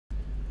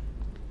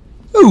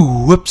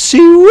Whoopsie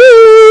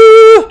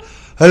woo!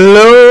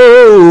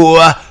 Hello!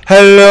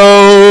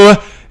 Hello!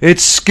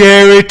 It's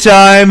scary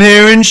time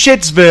here in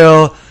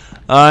Shitsville.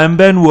 I'm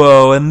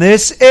BenWo, and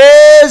this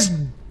is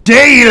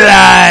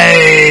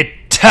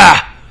Daylight!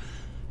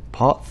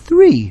 Part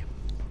 3.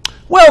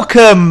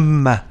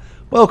 Welcome!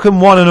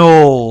 Welcome one and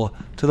all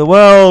to the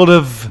world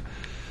of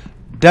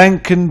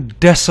dank and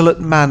desolate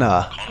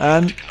manor.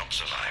 And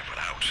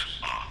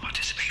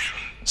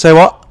say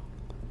what?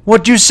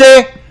 What'd you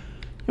say?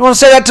 You want to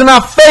say that to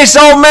my face,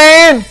 old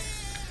man?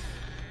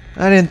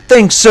 I didn't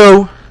think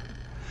so.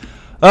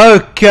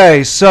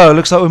 Okay, so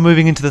looks like we're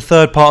moving into the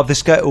third part of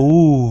this game.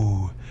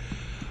 Ooh.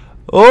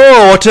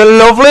 Oh, what a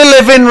lovely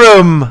living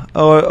room.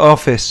 Or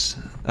office.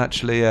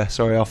 Actually, yeah,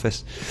 sorry,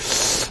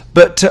 office.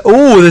 But,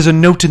 oh, there's a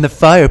note in the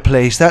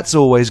fireplace. That's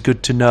always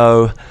good to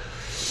know.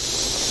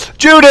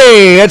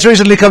 Judy, it's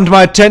recently come to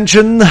my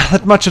attention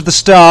that much of the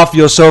staff,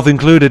 yourself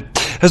included,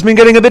 has been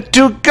getting a bit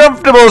too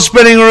comfortable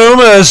spreading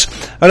rumours.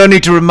 I don't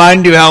need to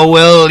remind you how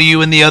well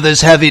you and the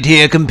others have it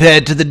here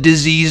compared to the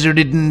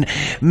disease-ridden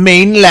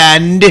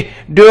mainland,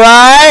 do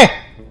I?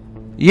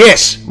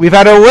 Yes, we've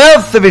had a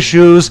wealth of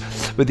issues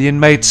with the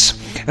inmates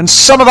and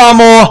some of our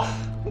more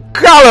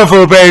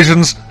colourful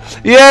patients.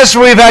 Yes,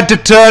 we've had to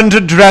turn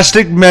to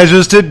drastic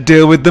measures to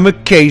deal with them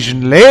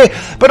occasionally,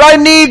 but I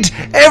need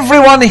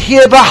everyone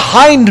here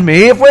behind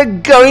me if we're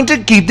going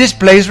to keep this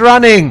place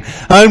running.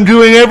 I'm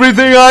doing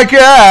everything I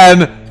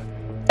can.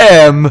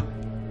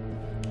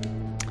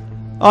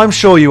 I'm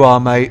sure you are,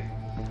 mate.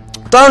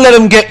 Don't let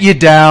them get you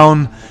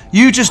down.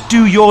 You just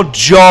do your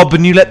job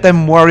and you let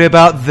them worry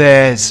about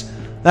theirs.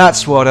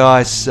 That's what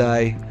I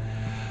say.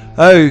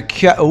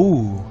 Okay.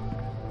 Ooh.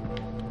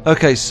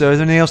 Okay, so is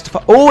there anything else to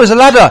find? Oh, there's a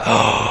ladder!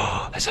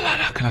 Oh, there's a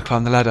ladder. Can I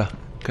climb the ladder?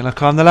 Can I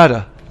climb the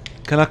ladder?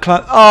 Can I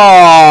climb? Oh,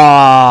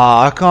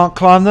 I can't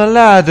climb the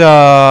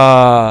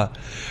ladder.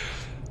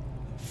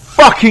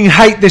 Fucking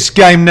hate this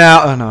game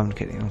now. Oh, no, I'm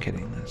kidding. I'm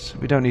kidding.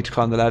 We don't need to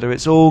climb the ladder.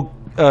 It's all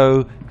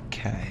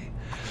okay.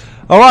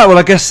 Alright, well,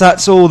 I guess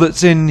that's all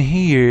that's in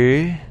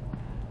here.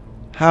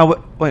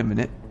 How... Wait a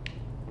minute.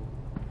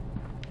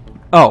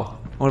 Oh,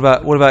 what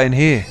about in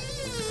here?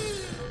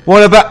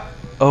 What about...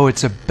 Oh,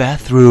 it's a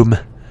bathroom.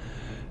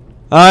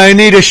 I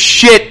need a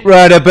shit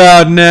right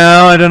about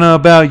now. I don't know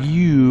about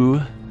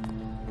you.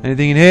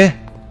 Anything in here?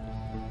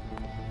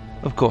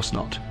 Of course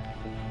not.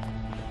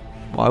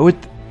 Why would...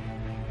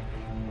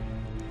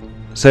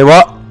 Say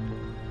what?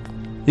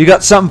 You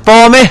got something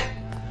for me?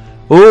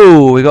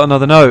 Ooh, we got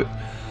another note.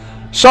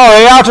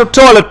 Sorry, out of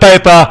toilet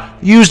paper.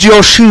 Used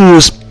your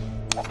shoes.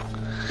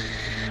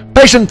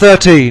 Patient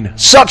 13.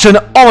 Such an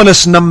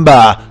ominous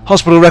number.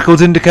 Hospital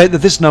records indicate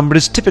that this number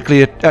is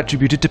typically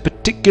attributed to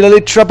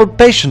particularly troubled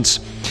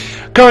patients.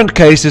 Current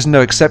case is no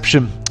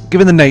exception,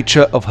 given the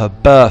nature of her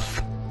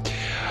birth.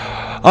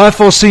 I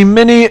foresee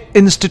many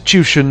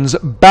institutions,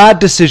 bad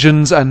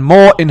decisions, and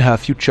more in her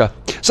future.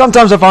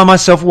 Sometimes I find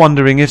myself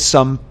wondering if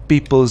some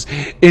people's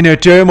inner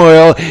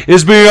turmoil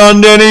is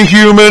beyond any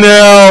human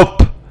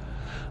help.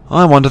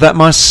 I wonder that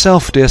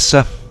myself, dear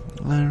sir.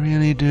 I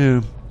really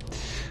do.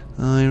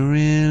 I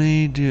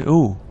really do.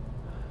 Oh,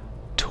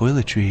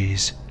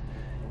 toiletries.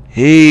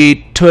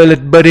 Hey,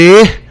 toilet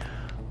buddy.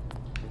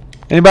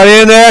 Anybody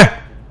in there?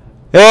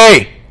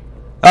 Hey,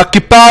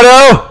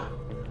 occupado?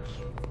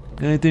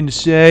 Anything to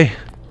say?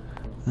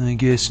 I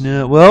guess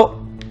not.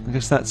 Well, I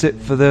guess that's it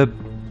for the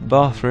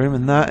bathroom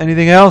and that.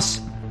 Anything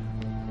else?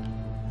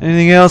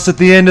 Anything else at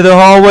the end of the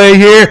hallway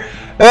here?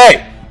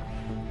 Hey!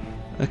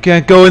 I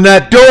can't go in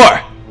that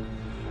door!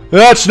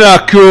 That's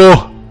not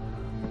cool!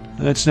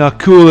 That's not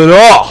cool at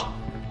all!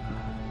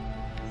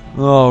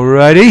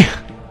 Alrighty.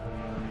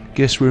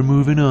 Guess we're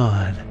moving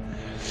on.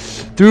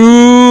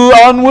 Through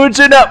onwards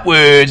and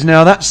upwards.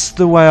 Now that's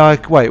the way I...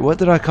 Wait, where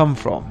did I come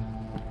from?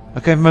 I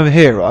came from over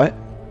here, right?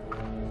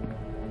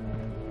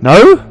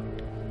 No?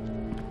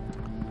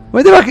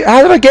 Where did I...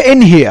 How did I get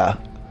in here?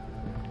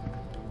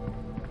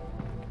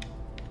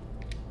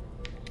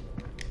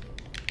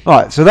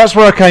 Alright, so that's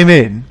where I came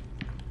in.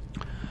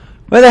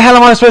 Where the hell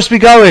am I supposed to be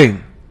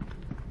going?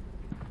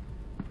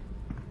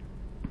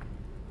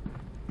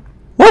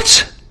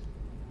 What?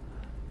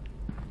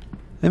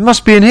 It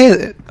must be in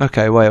here.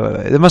 Okay, wait.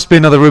 There must be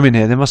another room in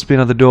here. There must be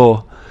another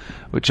door,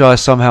 which I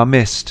somehow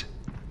missed.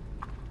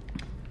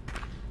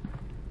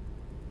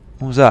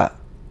 What was that?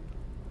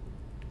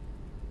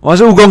 Why has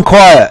it all gone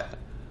quiet?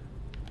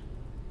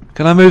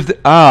 Can I move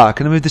can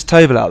I move this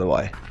table out of the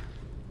way?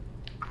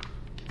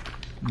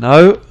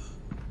 No.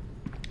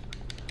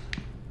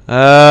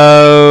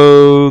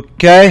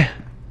 Okay.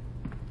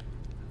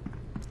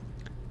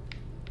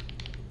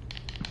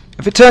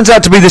 If it turns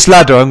out to be this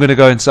ladder, I'm going to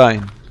go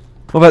insane.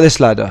 What about this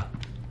ladder?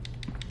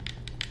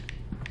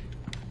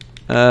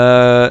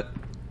 That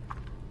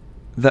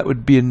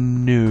would be a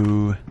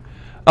no.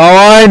 Oh,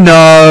 I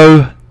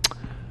know.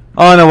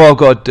 I know what I've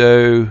got to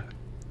do.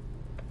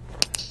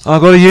 I've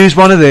got to use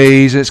one of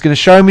these. It's going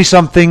to show me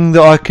something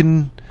that I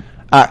can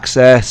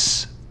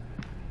access.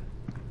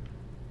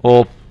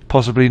 Or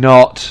possibly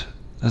not,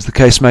 as the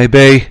case may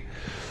be.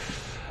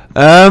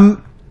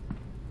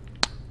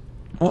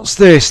 What's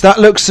this? That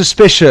looks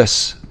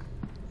suspicious.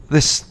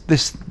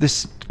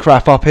 This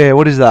crap up here.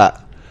 What is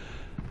that?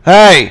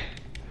 Hey!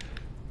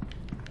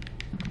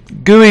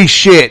 Gooey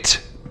shit.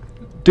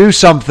 Do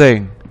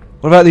something.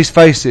 What about these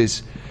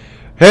faces?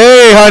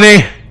 Hey,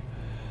 honey!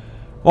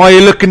 Why are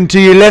you looking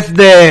to your left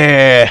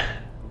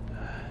there?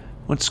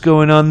 What's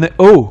going on there?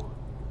 Oh!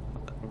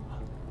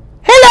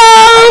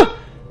 Hello!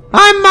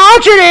 I'm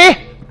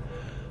Marjorie!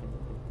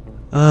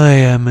 I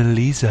am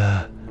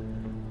Elisa.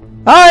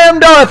 I am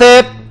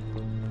Dorothy!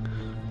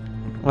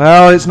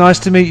 Well, it's nice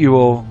to meet you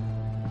all.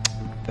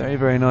 Very,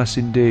 very nice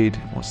indeed.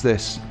 What's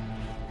this?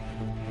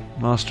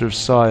 Master of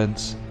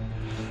Science.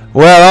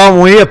 Well,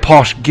 aren't we a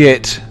posh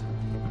git?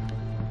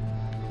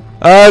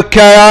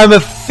 Okay, I'm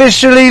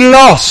officially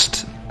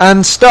lost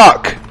and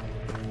stuck.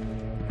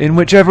 In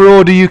whichever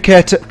order you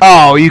care to...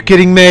 Oh, are you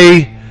kidding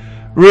me?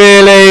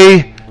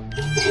 Really?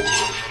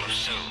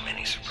 So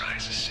many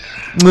surprises,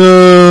 Sarah.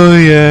 Oh,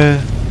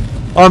 yeah.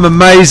 I'm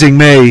amazing,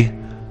 me.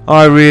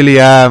 I really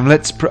am.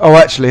 Oh,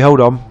 actually, hold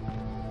on.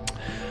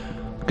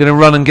 Gonna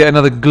run and get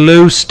another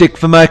glow stick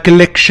for my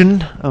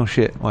collection. Oh,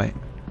 shit, wait.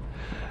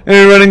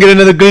 Gonna run and get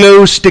another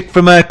glow stick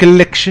for my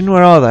collection.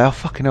 Where are they? Oh,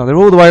 fucking hell. They're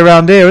all the way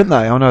around here, aren't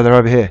they? Oh, no, they're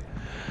over here.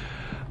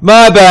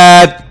 My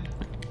bad.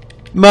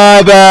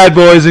 My bad,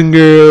 boys and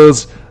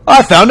girls.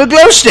 I found a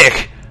glow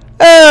stick.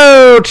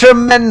 Oh,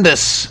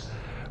 tremendous.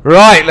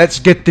 Right, let's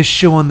get this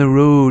show on the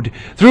road.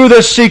 Through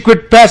the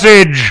secret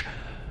passage.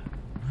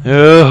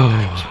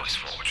 Oh.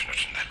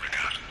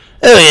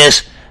 Oh,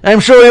 yes. I'm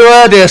sure you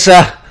are, dear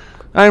sir.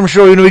 I'm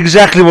sure you knew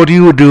exactly what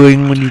you were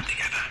doing when you...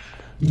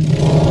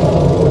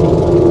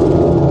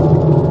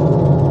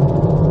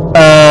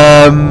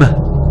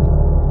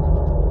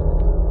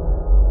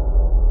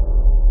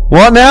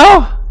 What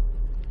now?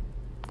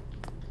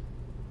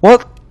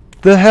 What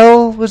the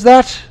hell was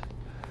that?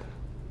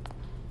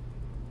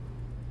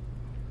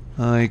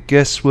 I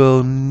guess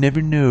we'll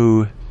never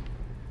know.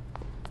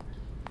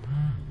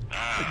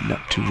 But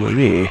not to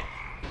worry.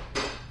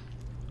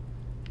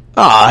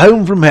 Ah,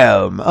 home from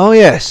home. Oh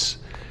yes.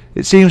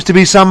 It seems to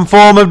be some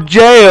form of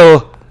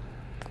jail.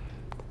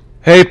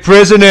 Hey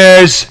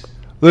prisoners.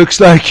 Looks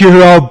like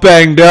you're all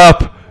banged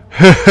up.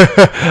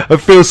 I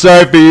feel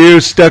sorry for you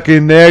stuck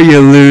in there, you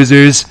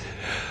losers.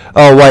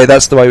 Oh wait,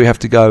 that's the way we have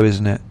to go,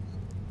 isn't it?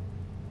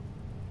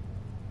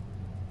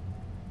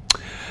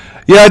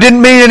 Yeah, I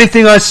didn't mean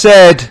anything I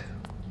said.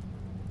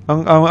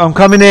 I'm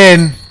coming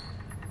in.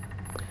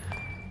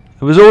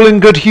 It was all in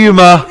good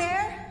humour.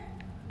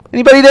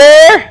 Anybody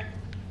there?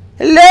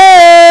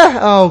 Hello?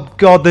 Oh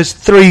god, there's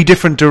 3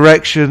 different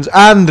directions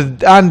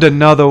and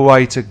another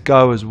way to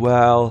go as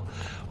well.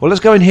 Well,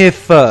 let's go in here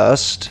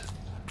first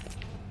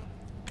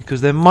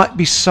because there might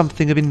be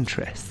something of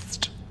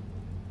interest.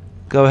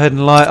 Go ahead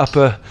and light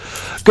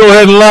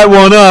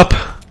one up.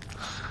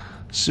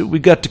 So we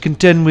got to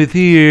contend with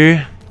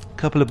here. A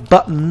couple of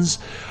buttons.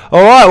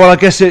 All right. Well, I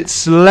guess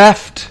it's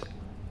left,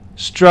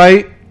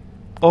 straight.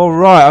 All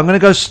right. I'm going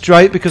to go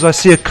straight because I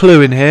see a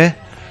clue in here.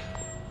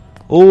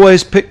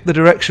 Always pick the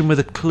direction with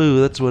a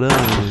clue. That's what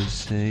I always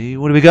say.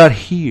 What do we got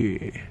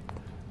here?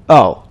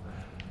 Oh,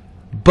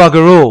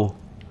 bugger all.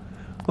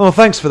 Oh,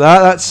 thanks for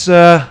that.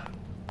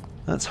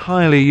 That's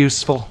highly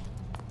useful.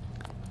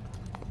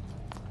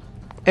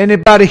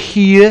 Anybody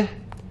here?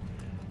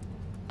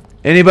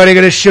 Anybody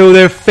gonna show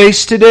their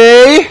face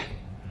today?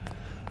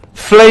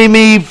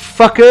 Flamey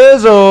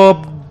fuckers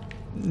or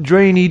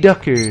drainy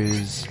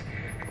duckers?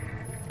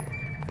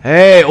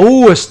 Hey,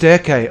 oh, a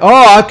staircase.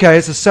 Oh, okay,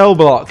 it's a cell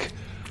block.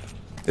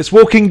 It's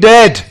Walking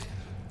Dead.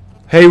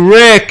 Hey,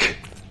 Rick,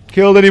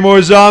 killed any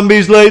more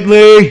zombies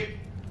lately?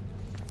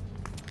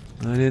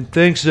 I didn't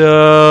think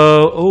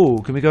so. Oh,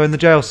 can we go in the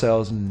jail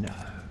cells? No,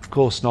 of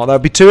course not. That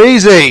would be too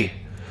easy.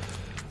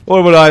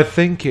 What was I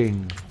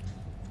thinking?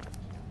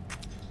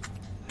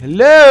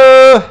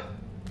 Hello?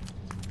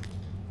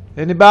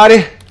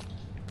 Anybody?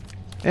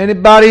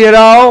 Anybody at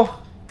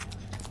all?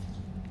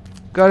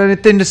 Got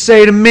anything to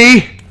say to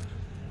me?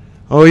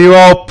 Or are you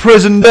all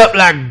prisoned up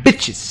like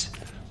bitches?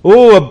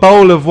 Oh, a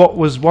bowl of what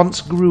was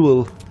once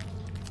gruel.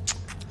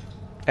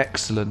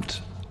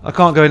 Excellent. I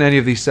can't go in any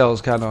of these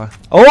cells, can I?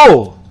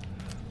 Oh!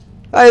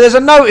 Hey, there's a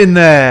note in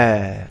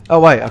there.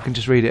 Oh, wait, I can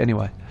just read it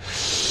anyway.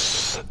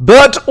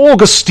 But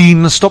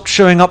Augustine stopped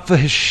showing up for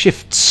his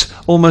shifts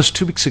almost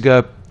 2 weeks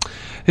ago.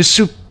 His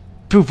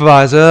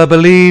supervisor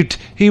believed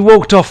he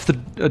walked off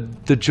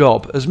the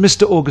job, as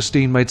Mr.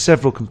 Augustine made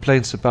several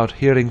complaints about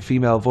hearing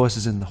female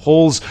voices in the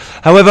halls.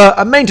 However,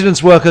 a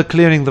maintenance worker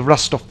clearing the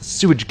rust off the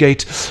sewage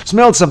gate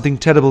smelled something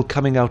terrible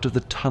coming out of the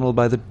tunnel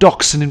by the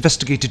docks and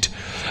investigated,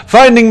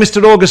 finding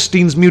Mr.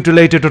 Augustine's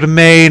mutilated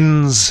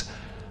remains.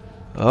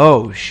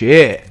 Oh,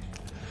 shit.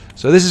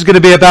 So this is going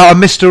to be about a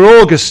Mr.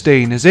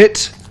 Augustine, is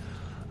it?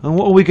 And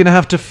what are we going to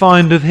have to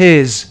find of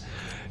his?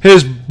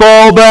 His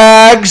ball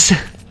bags?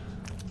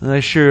 I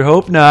sure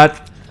hope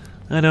not.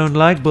 I don't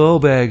like ball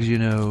bags, you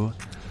know.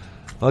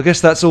 Well, I guess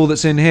that's all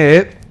that's in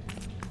here.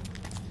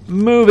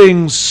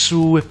 Moving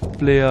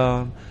swiftly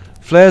on.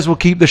 Flares will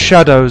keep the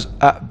shadows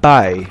at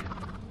bay.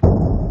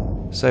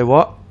 Say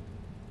what?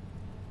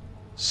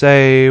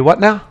 Say what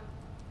now?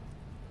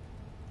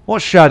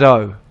 What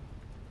shadow?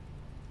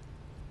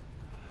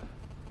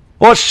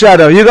 What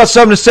shadow? You got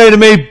something to say to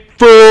me,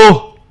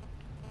 fool?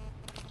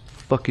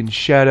 Fucking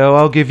shadow.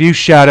 I'll give you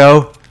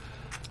shadow.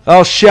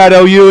 I'll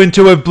shadow you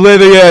into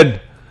oblivion.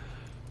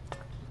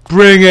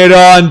 Bring it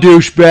on,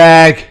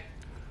 douchebag.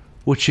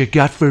 What you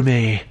got for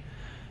me?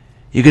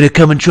 You gonna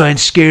come and try and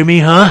scare me,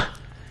 huh?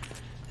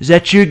 Is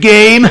that your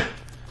game?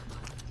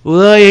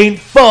 Well, I ain't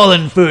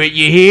falling for it,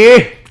 you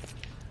hear?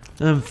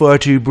 I'm far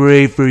too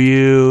brave for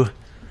you.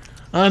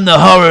 I'm the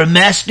horror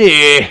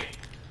master.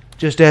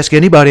 Just ask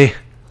anybody.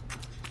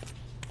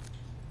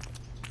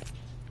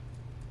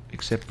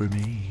 Except for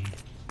me.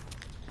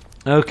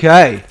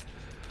 Okay.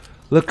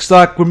 Looks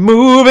like we're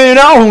moving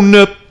on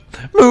up.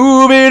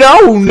 Moving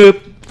on up.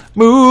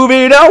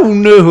 Moving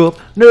on up.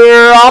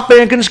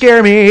 Nothing can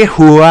scare me.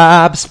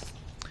 Whoops.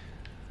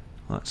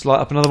 Let's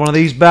light up another one of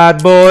these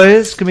bad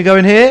boys. Can we go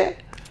in here?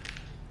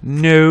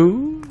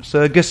 No.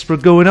 So I guess we're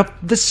going up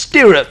the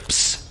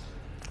stirrups.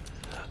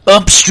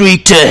 Up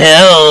street to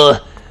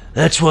hell.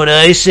 That's what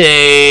I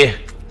say.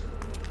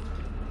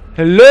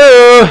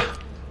 Hello?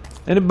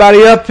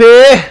 Anybody up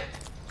here?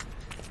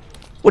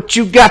 What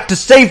you got to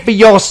say for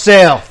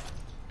yourself?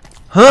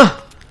 Huh?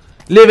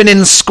 Living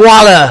in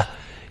squalor.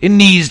 In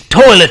these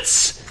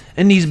toilets.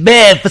 In these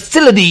bad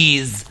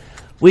facilities.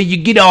 Where you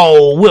get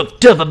all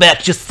worked up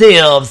about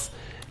yourselves.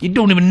 You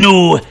don't even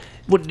know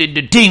what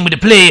the thing with the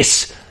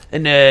place.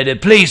 And the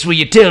place where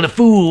you tell the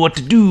fool what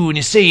to do and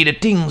you say the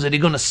things that they're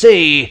gonna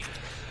say.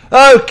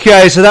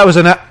 Okay, so that was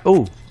an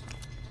oh.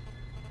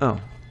 Well,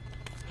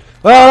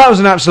 that was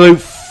an absolute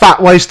fat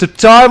waste of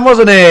time,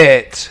 wasn't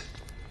it?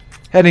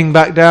 Heading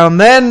back down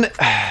then.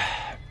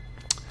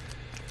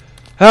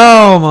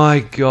 Oh my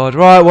god.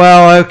 Right,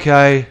 well,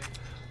 okay.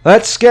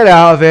 Let's get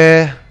out of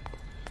here.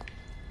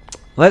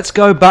 Let's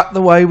go back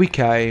the way we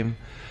came.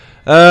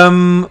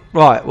 Right,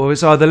 well,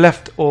 it's either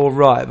left or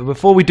right. But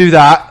before we do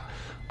that,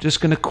 just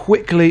going to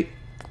quickly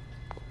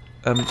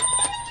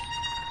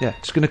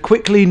just going to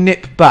quickly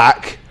nip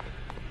back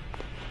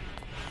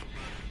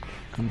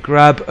and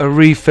grab a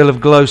refill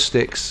of glow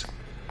sticks,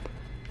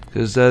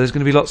 because there's going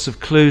to be lots of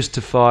clues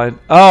to find.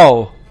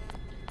 Oh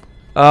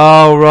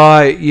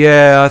right,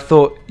 yeah, I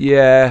thought,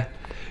 yeah,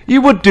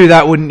 you would do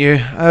that, wouldn't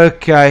you?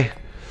 Okay,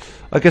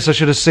 I guess I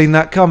should have seen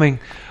that coming.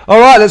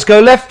 Alright, let's go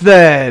left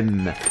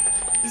then.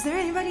 Is there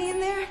anybody in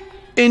there?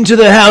 Into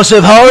the House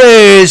of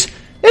Horrors. Is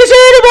there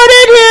anyone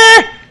in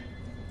here?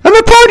 I'm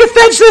a poor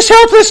defenseless,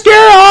 helpless girl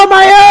on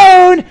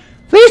my own.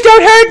 Please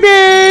don't hurt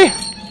me.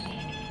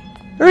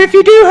 Or if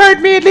you do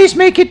hurt me, at least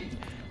make it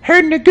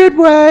hurt in a good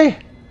way.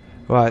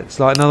 Right, it's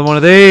like another one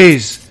of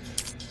these.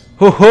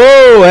 Ho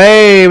ho,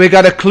 hey, we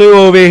got a clue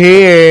over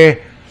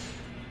here.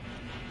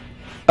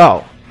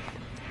 Oh,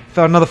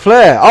 found another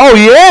flare. Oh,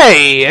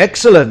 yay,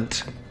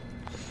 excellent.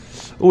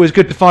 Always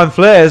good to find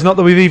flares, not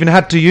that we've even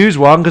had to use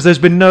one, because there's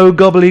been no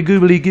gobbly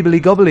goobly gibbly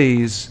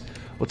gobblies.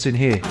 What's in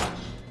here?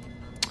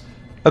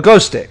 A glow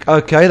stick.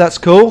 Okay, that's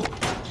cool.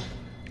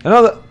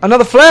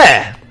 Another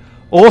flare.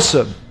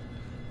 Awesome.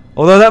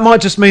 Although that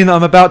might just mean that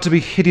I'm about to be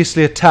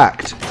hideously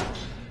attacked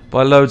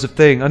by loads of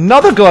things.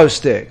 Another glow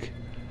stick.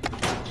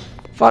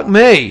 Fuck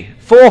me.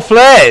 4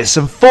 flares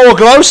and 4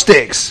 glow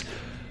sticks.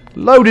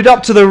 Loaded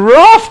up to the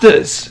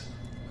rafters.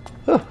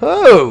 Ho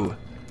ho.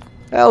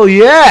 Hell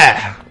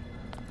yeah.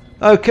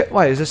 Okay,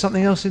 wait, is there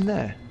something else in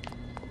there?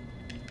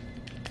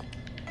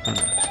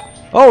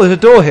 Oh, there's a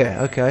door here.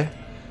 Okay.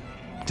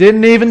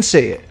 Didn't even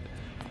see it.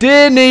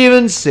 Didn't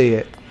even see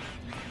it.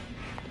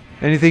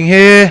 Anything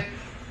here?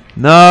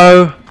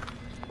 No.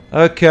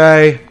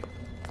 Okay.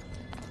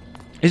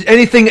 Is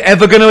anything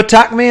ever going to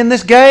attack me in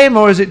this game?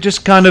 Or is it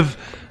just kind of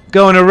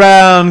going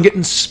around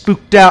getting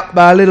spooked out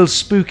by little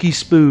spooky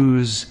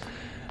spoos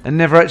and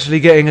never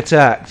actually getting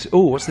attacked?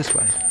 Oh, what's this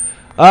way?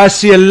 I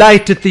see a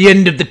light at the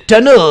end of the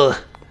tunnel.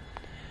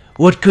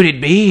 What could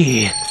it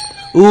be?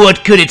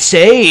 What could it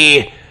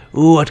say?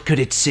 What could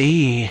it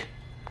see?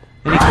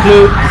 Any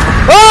clue?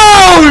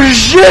 Oh,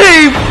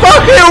 shitty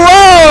fucking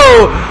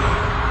whoa!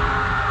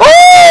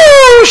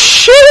 Oh,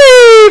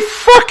 shitty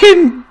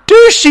fucking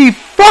douchey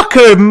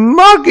fucker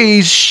muggy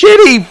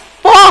shitty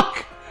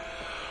fuck!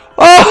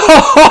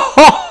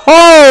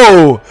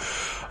 Oh,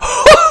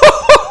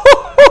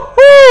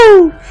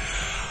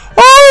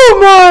 oh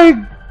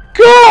my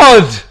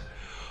god!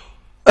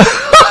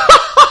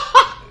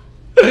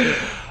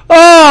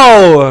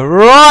 Oh,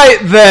 right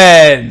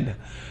then.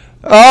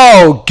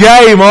 Oh,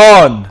 game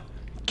on.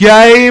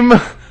 Game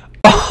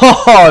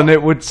on,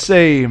 it would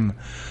seem.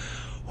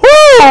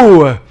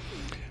 Woo!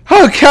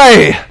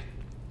 Okay.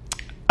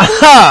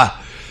 Aha!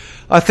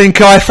 I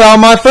think I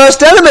found my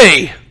first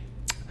enemy.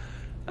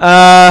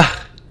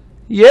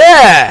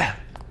 Yeah.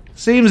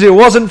 Seems it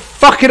wasn't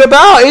fucking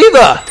about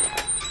either.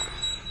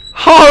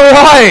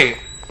 Alright.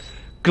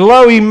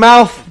 Glowy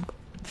mouth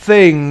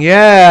thing,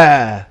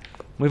 yeah.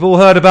 We've all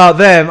heard about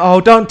them.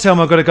 Oh, don't tell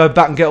me I've got to go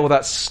back and get all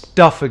that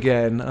stuff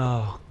again.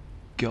 Oh,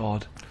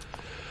 God.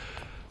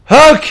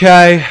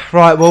 Okay,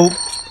 right, well,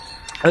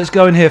 let's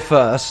go in here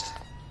first.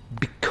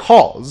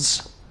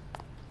 Because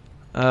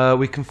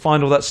we can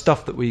find all that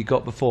stuff that we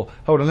got before.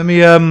 Hold on, let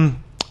me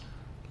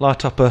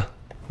light up a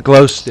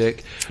glow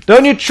stick.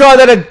 Don't you try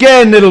that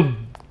again, little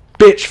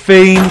bitch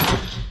fiend.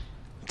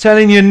 I'm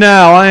telling you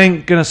now, I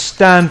ain't gonna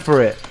stand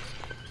for it.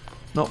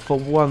 Not for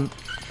one.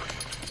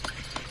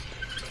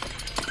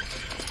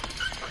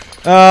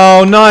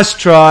 Oh, nice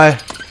try.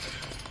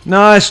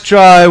 Nice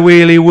try,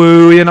 wheelie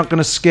woo. You're not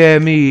gonna scare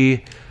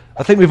me.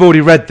 I think we've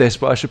already read this,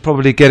 but I should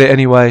probably get it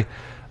anyway.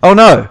 Oh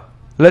no.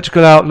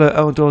 Electrical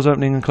outlet doors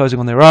opening and closing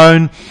on their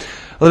own.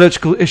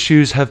 Electrical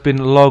issues have been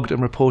logged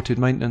and reported.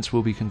 Maintenance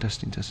will be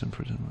contesting tests and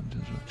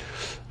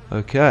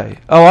okay.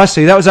 Oh, I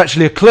see. That was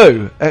actually a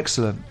clue.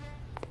 Excellent.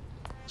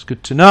 It's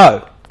good to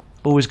know.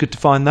 Always good to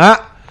find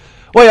that.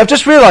 Wait, I've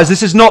just realised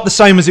this is not the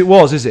same as it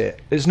was, is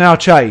it? It's now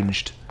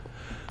changed.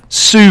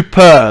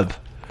 Superb.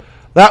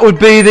 That would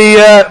be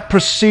the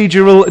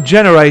procedural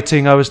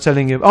generating I was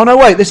telling you. Oh, no,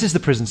 wait. This is the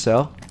prison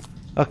cell.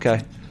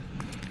 Okay.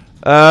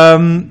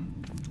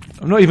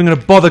 I'm not even going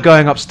to bother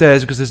going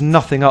upstairs because there's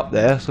nothing up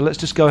there. So let's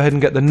just go ahead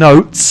and get the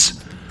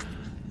notes.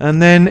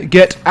 And then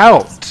get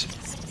out.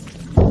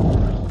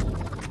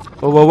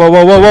 Whoa, whoa, whoa,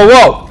 whoa, whoa, whoa,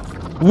 whoa.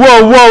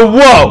 Whoa, whoa,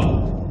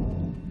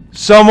 whoa.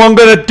 Someone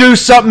going to do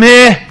something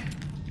here?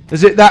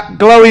 Is it that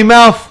glowy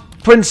mouth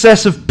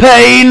princess of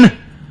pain?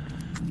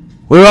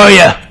 Where are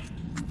you?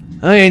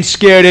 I ain't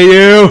scared of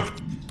you.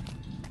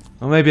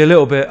 Or maybe a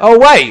little bit. Oh,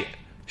 wait.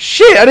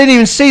 Shit, I didn't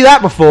even see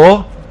that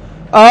before.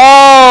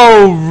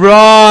 Oh,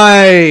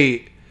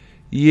 right.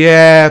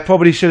 Yeah,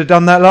 probably should have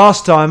done that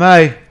last time,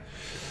 eh?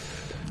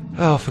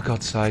 Oh, for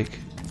God's sake.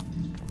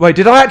 Wait,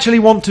 did I actually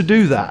want to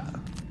do that?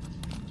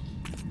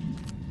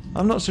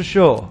 I'm not so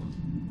sure.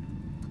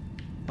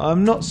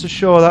 I'm not so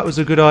sure that was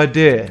a good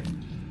idea.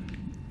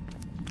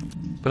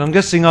 But I'm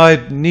guessing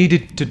I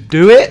needed to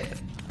do it?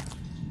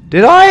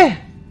 Did I?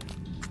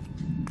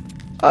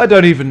 I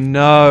don't even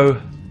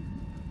know.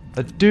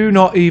 I do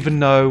not even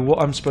know what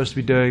I'm supposed to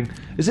be doing.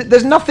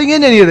 There's nothing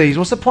in any of these.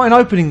 What's the point in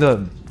opening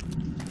them?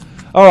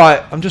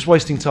 Alright, I'm just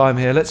wasting time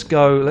here. Let's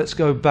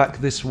go back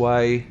this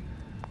way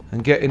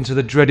and get into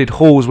the dreaded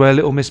halls where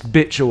little Miss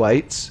Bitch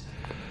awaits.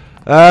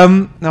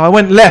 Now I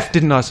went left,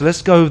 didn't I? So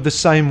let's go the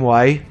same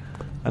way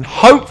and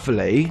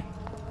hopefully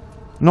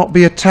not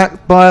be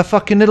attacked by a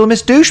fucking little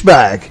Miss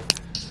Douchebag.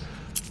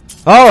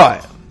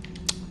 Alright.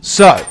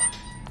 So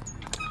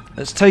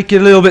let's take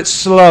it a little bit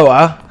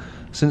slower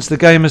since the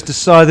game has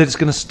decided it's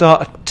going to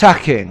start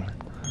attacking.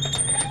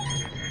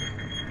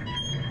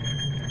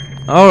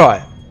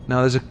 Alright,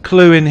 now there's a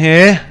clue in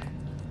here.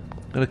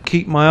 I'm going to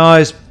keep my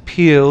eyes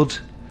peeled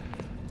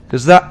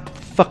because that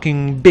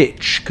fucking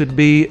bitch could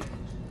be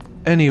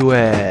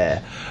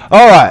anywhere.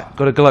 Alright,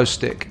 got a glow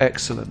stick.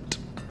 Excellent.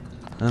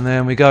 And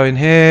then we go in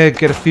here,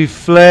 get a few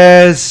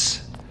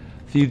flares,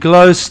 a few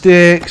glow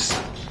sticks.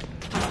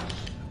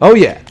 Oh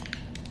yeah.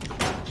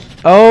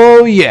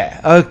 Oh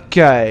yeah.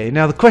 Okay,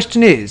 now the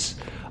question is,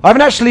 I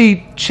haven't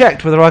actually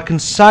checked whether I can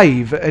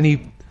save at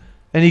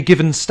any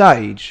given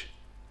stage.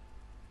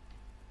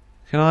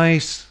 Can I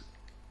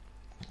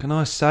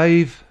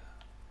save?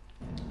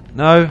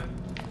 No?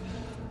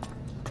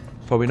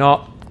 Probably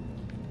not.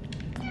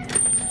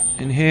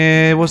 In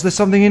here, was there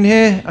something in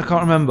here? I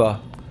can't remember.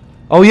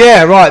 Oh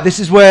yeah, right, this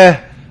is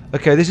where,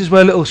 okay, this is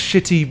where little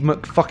shitty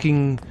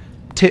McFucking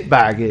tit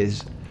bag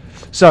is.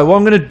 So what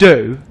I'm going to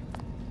do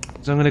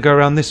is I'm going to go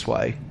around this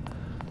way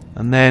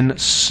and then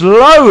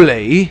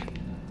slowly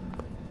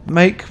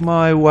make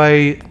my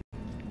way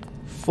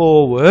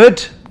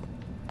forward.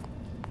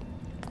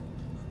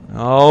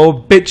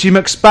 Oh, bitchy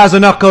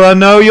McSpazzerknuckle, I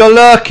know you're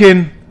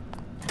lurking.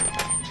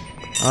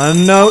 I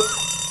know.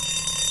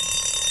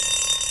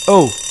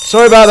 Oh,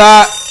 sorry about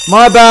that.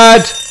 My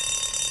bad.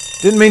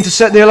 Didn't mean to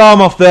set the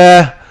alarm off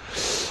there.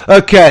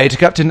 Okay, to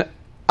Captain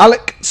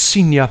Alec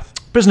Sr.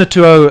 Prisoner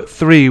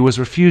 203 was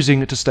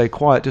refusing to stay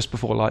quiet just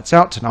before lights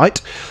out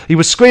tonight. He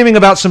was screaming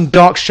about some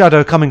dark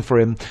shadow coming for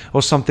him,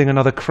 or something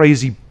another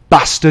crazy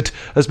bastard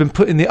has been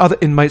putting the other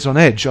inmates on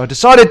edge. I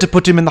decided to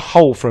put him in the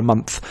hole for a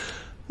month.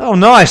 Oh,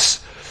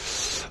 nice.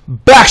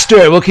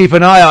 Baxter will keep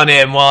an eye on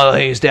him while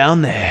he's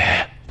down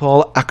there.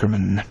 Paul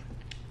Ackerman.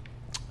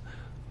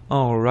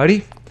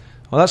 Alrighty.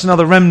 Well, that's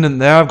another remnant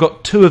there. I've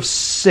got 2 of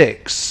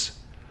 6.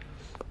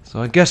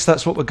 So I guess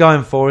that's what we're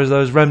going for, is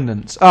those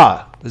remnants.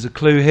 Ah, there's a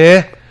clue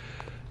here.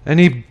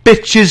 Any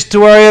bitches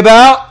to worry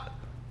about?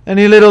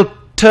 Any little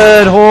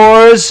turd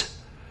whores?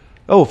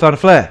 Oh, found a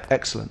flare.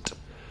 Excellent.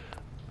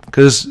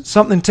 Because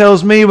something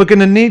tells me we're going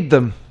to need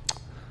them.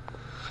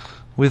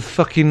 With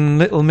fucking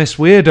little Miss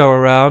Weirdo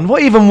around.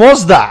 What even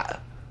was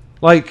that?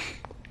 Like,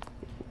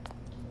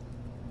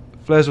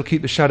 flares will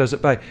keep the shadows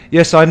at bay.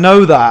 Yes, I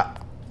know that.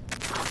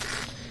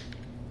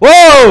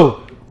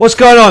 Whoa! What's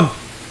going on?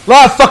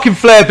 Light a fucking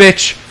flare,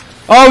 bitch.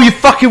 Oh, you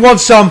fucking want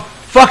some?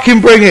 Fucking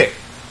bring it.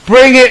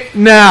 Bring it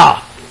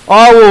now.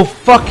 I will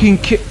fucking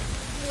kill.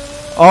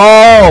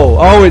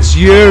 Oh, it's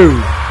you.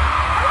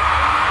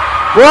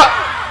 What?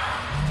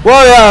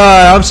 Whoa,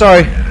 yeah, I'm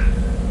sorry.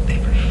 They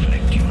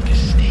reflect your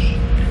disdain.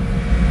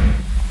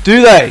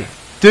 Do they?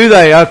 Do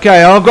they?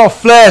 Okay, I've got a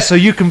flare so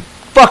you can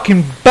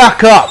fucking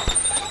back up.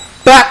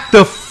 Back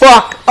the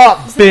fuck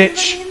up, Is there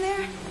bitch! anybody in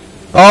there?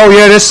 Oh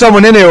yeah, there's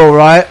someone in here,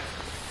 alright.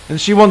 And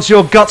she wants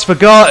your guts for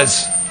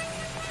garters.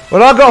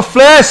 Well, I've got a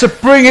flare, so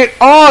bring it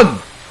on!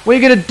 What are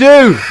you gonna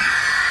do?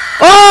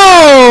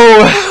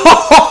 Oh!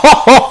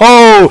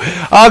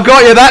 I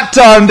got you that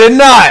time,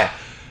 didn't I?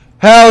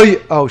 Hell yeah.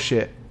 Oh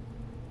shit.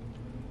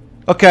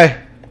 Okay.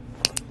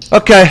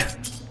 Okay.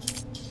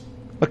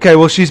 Okay,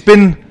 well she's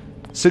been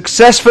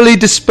successfully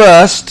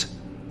dispersed.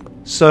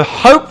 So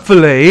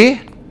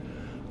hopefully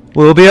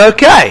we'll be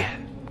okay.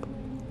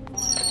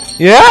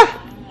 Yeah?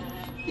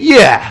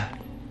 Yeah.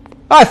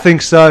 I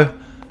think so.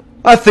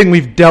 I think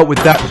we've dealt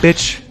with that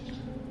bitch.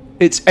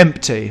 It's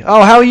empty.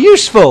 Oh, how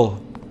useful.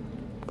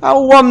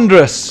 How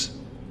wondrous.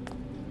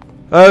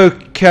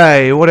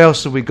 Okay, what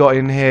else have we got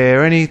in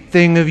here?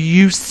 Anything of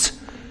use?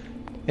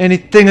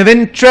 Anything of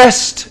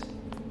interest?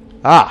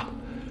 Ah,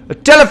 a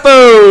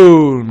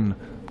telephone!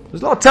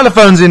 There's a lot of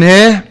telephones in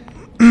here.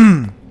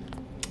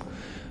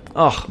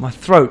 Oh, my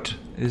throat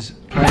is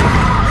playing.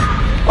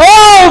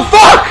 Oh,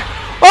 fuck!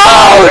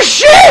 Oh,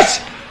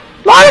 shit!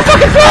 Light a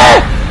fucking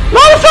flare!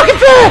 Light a fucking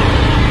flare!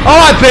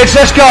 Alright, bitch,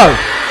 let's go.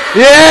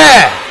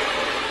 Yeah!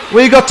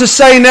 What you got to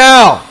say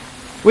now?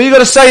 What you got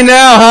to say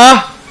now,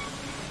 huh?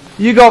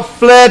 You got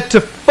flared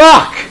to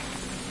fuck!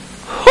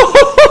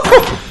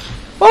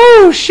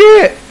 Oh,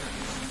 shit!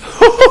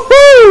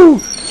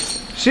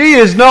 She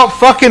is not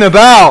fucking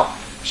about.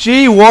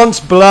 She wants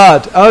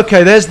blood.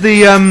 Okay, there's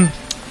the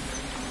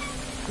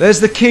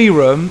key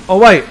room. Oh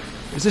wait,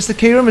 is this the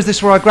key room? Is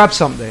this where I grab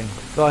something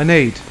that I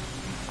need?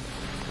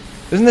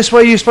 Isn't this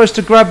where you're supposed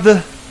to grab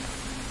the...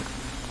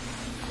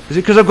 Is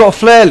it because I've got a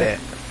flare lit?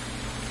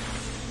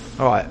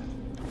 Alright.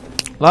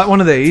 Like one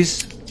of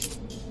these,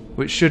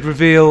 which should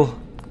reveal...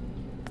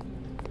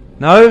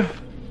 No?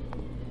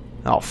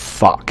 Oh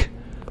fuck.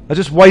 I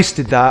just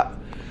wasted that.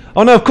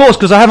 Oh no, of course,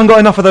 because I haven't got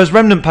enough of those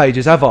remnant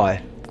pages, have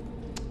I?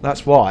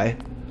 That's why.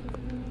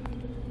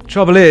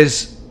 Trouble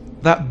is,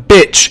 that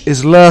bitch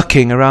is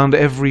lurking around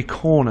every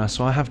corner,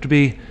 so I have to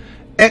be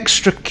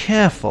extra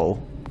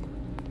careful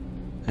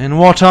in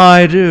what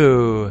I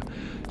do.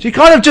 She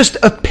kind of just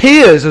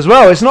appears as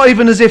well. It's not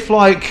even as if,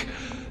 like,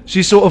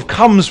 she sort of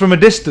comes from a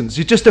distance.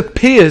 She just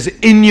appears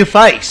in your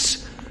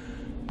face.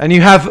 And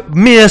you have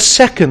mere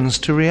seconds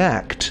to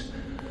react.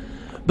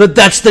 But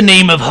that's the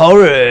name of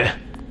horror.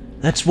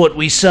 That's what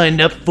we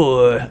signed up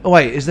for. Oh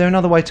wait, is there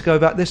another way to go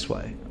back this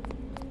way?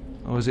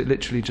 Or is it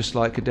literally just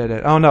like a dead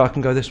end? Oh no, I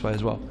can go this way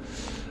as well.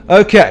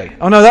 Okay.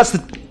 Oh no, that's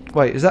the...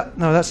 Wait, is that...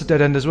 No, that's a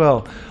dead end as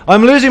well.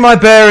 I'm losing my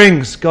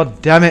bearings.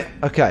 God damn it.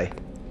 Okay.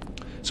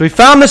 So we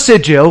found the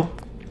sigil.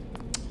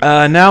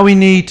 Now we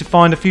need to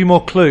find a few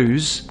more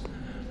clues.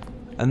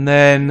 And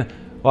then...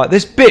 Right,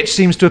 this bitch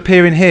seems to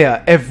appear in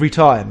here every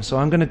time. So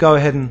I'm going to go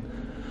ahead and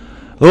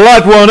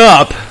light one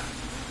up.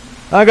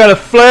 I got a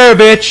flare,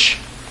 bitch.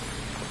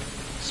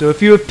 So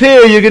if you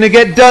appear, you're going to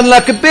get done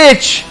like a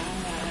bitch.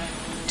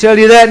 Tell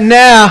you that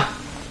now.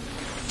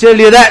 Tell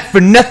you that for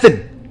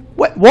nothing.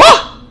 What?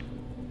 Why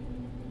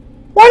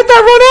did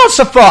that run out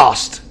so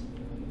fast?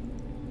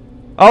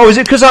 Oh, is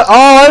it because I...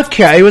 Oh,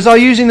 okay. Was I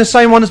using the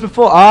same one as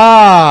before?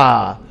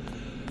 Ah.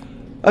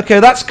 Okay,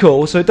 that's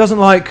cool. So it doesn't,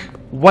 like,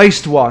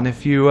 waste one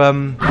if you...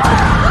 Alright.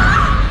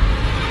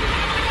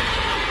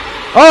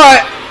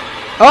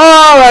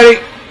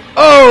 Alrighty.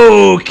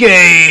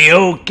 Okay.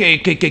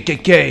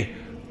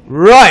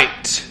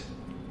 Right.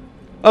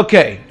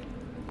 Okay.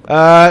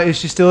 Is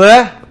she still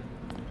there?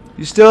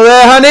 You still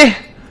there, honey?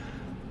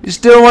 You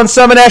still want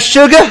some of that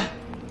sugar?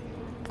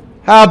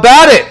 How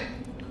about it?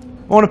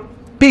 Want a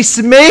piece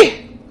of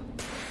me?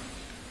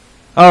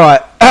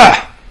 Alright.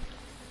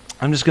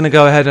 I'm just going to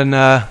go ahead and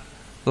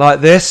light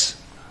this.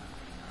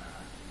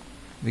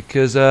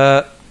 Because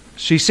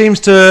she seems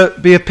to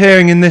be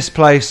appearing in this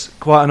place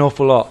quite an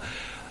awful lot.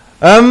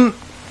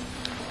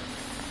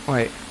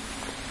 Wait.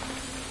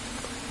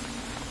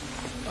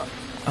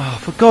 Oh,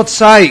 for God's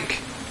sake.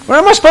 Where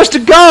am I supposed to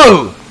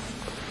go?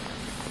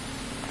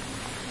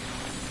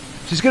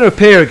 She's going to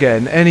appear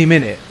again any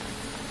minute.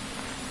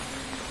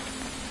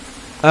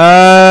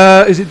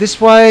 Is it this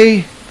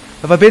way?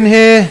 Have I been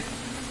here?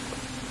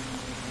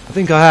 I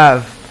think I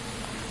have.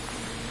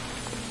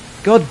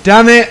 God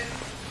damn it.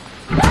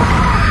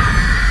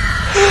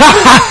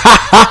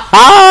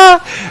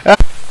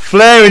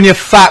 Flare in your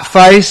fat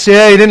face.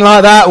 Yeah, you didn't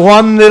like that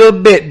one little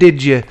bit,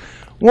 did you?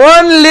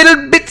 One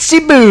little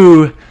bitsy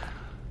boo.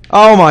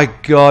 Oh my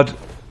God.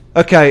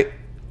 Okay.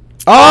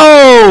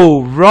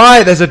 Oh,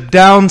 right. There's a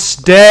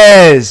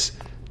downstairs.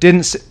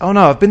 Didn't see. Oh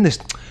no, I've been this.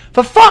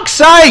 For fuck's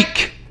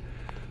sake!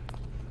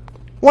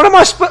 What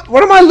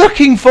am I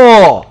looking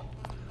for?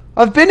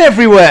 I've been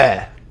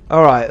everywhere.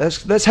 All right.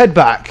 Let's head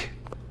back.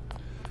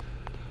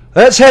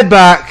 Let's head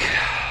back.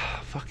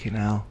 Fucking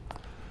hell.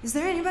 Is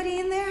there anybody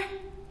in there?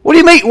 What do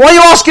you mean? What are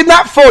you asking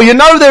that for? You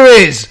know there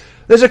is.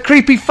 There's a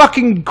creepy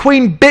fucking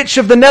queen bitch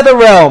of the nether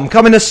realm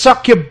coming to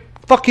suck your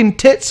fucking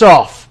tits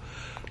off.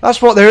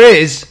 That's what there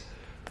is.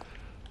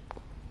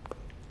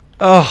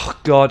 Oh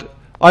God.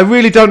 I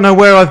really don't know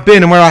where I've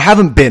been and where I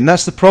haven't been.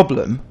 That's the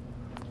problem.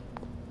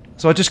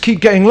 So I just keep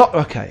getting locked.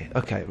 Okay,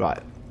 okay, right.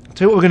 I'll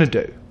tell you what we're going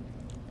to do.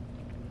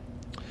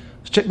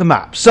 Let's check the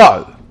map.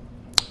 So,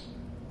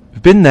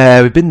 we've been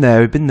there, we've been there,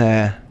 we've been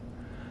there.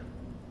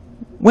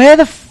 Where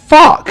the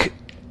fuck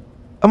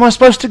am I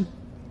supposed to...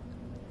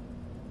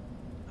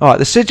 Alright,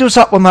 the sigil's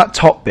up on that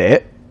top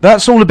bit.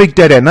 That's all a big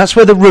dead end. That's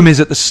where the room is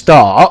at the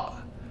start.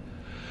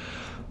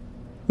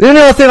 The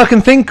only other thing I can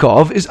think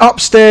of is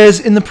upstairs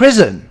in the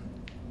prison.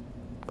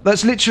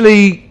 That's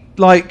literally,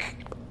 like,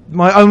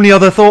 my only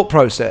other thought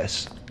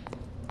process.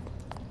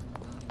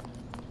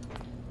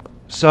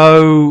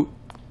 So,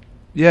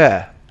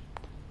 yeah.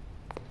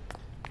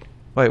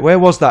 Wait, where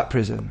was that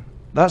prison?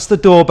 That's the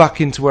door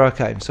back into where I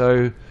came.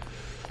 So,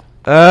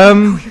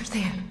 Oh, you're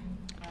there.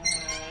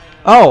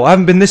 oh, I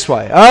haven't been this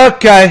way.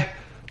 Okay.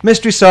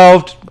 Mystery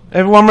solved.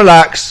 Everyone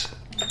relax.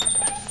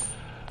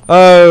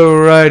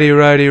 Alrighty,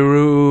 righty,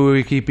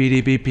 rookie,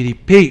 peedy, peedy,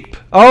 peep.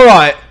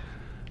 Alright.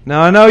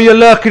 Now, I know you're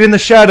lurking in the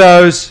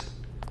shadows.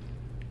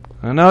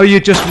 I know you're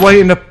just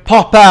waiting to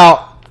pop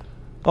out.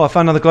 Oh, I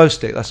found another glow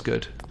stick. That's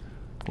good.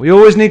 We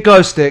always need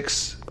glow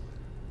sticks.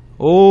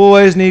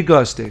 Always need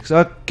glow sticks.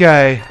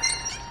 Okay.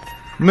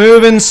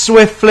 Moving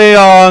swiftly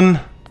on.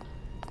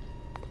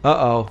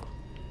 Uh-oh.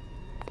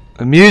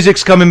 The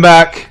music's coming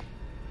back.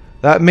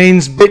 That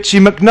means Bitchy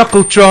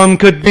McKnuckletron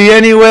could be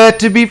anywhere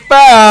to be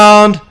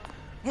found.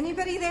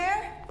 Anybody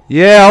there?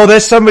 Yeah, oh,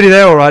 there's somebody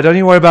there, alright. Don't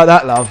you worry about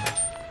that, love.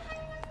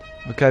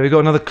 Okay, we got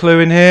another clue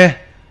in here.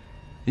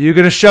 Are you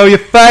going to show your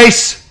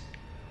face?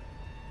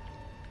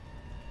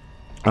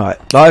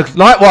 Alright,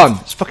 light one.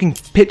 It's fucking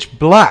pitch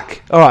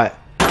black. Alright.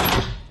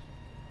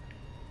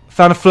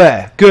 Found a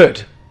flare.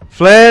 Good.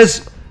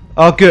 Flares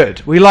are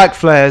good. We like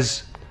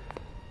flares.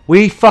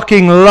 We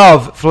fucking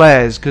love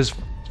flares, because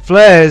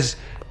flares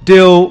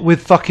deal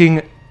with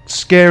fucking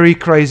scary,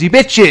 crazy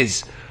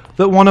bitches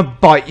that want to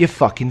bite your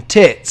fucking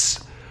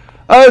tits.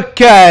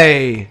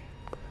 Okay.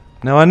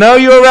 Now I know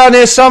you're around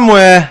here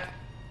somewhere.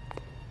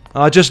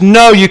 I just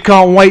know you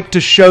can't wait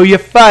to show your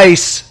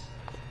face.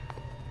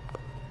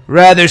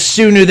 Rather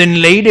sooner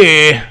than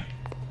later.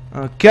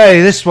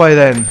 Okay, this way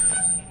then.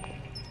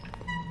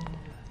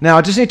 Now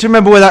I just need to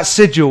remember where that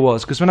sigil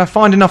was, because when I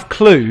find enough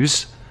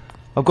clues,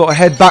 I've got to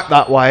head back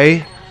that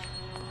way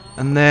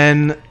and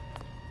then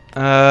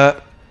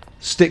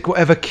stick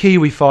whatever key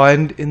we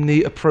find in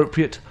the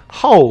appropriate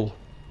hole.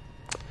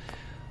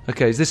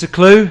 Okay, is this a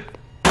clue?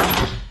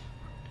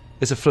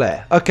 It's a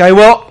flare. Okay,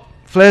 well,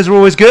 flares are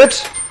always good.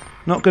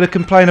 Not going to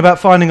complain about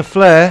finding a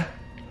flare.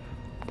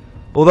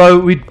 Although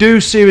we do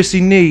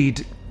seriously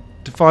need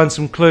to find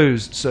some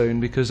clues soon,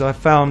 because I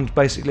found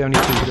basically only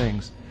 2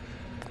 things.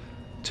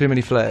 Too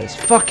many flares.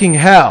 Fucking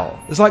hell.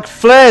 There's like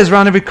flares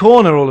around every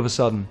corner all of a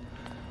sudden.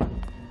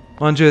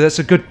 Mind you, that's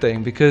a good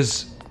thing,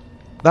 because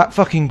that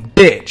fucking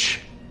bitch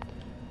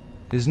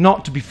is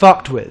not to be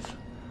fucked with.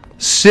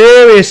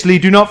 Seriously,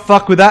 do not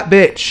fuck with that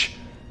bitch.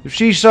 If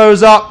she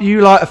shows up, you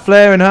light a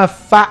flare in her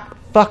fat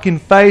fucking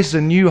face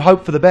and you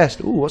hope for the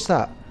best. Ooh, what's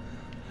that?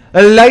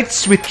 A light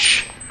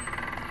switch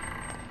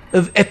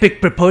of epic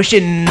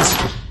proportions.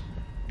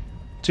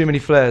 Too many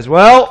flares.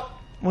 Well,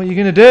 what are you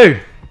going to do?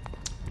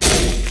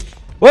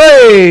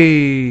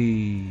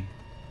 Way.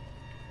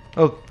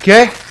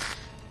 Okay.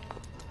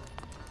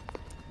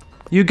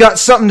 You got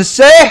something to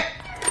say?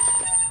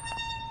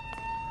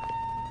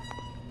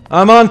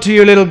 I'm on to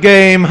your little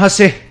game,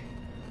 hussy.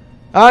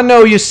 I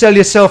know you sell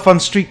yourself on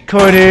street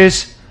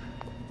corners.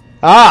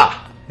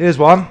 Ah, here's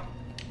one.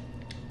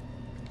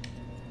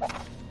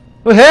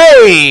 Oh,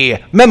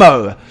 hey!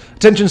 Memo!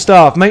 Attention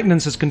staff,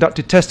 maintenance has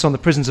conducted tests on the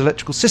prison's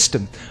electrical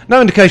system.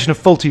 No indication of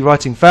faulty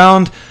writing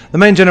found. The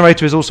main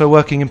generator is also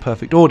working in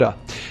perfect order.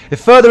 If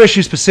further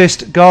issues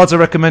persist, guards are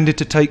recommended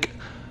to take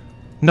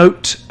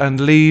note and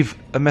leave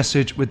a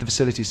message with the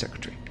facility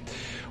secretary.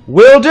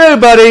 Will do,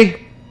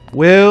 buddy!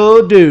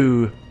 Will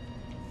do.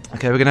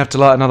 Okay, we're going to have to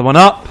light another one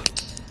up,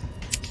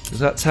 because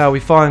that's how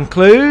we find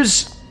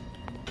clues.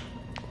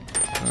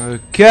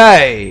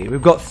 Okay,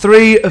 we've got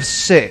 3 of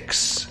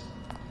 6.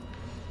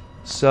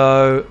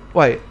 So,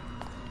 wait.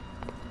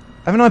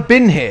 Haven't I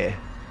been here?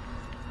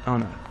 Oh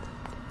no.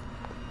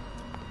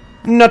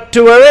 Not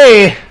to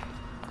worry!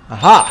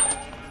 Aha!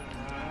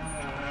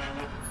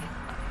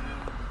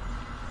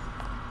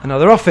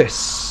 Another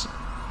office.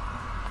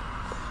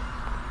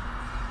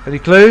 Any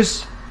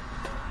clues?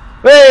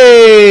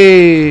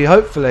 Hey!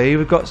 Hopefully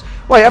we've got...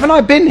 Wait, haven't I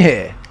been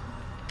here?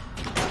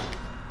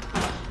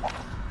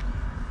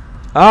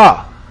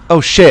 Ah!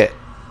 Oh shit.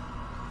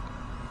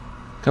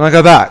 Can I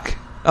go back?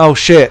 Oh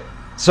shit.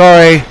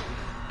 Sorry.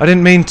 I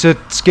didn't mean to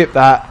skip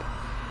that.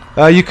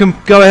 You can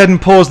go ahead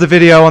and pause the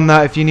video on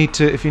that if you need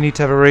to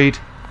have a read.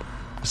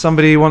 If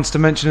somebody wants to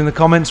mention in the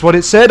comments what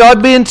it said,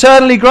 I'd be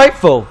eternally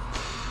grateful,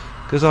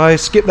 because I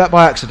skipped that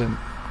by accident.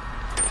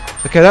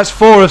 Okay, that's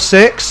 4 of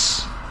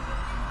 6.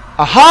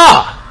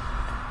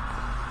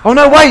 Aha! Oh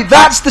no, wait,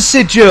 that's the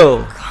sigil!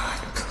 God,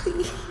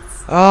 please.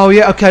 Oh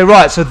yeah, okay,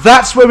 right, so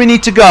that's where we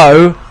need to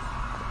go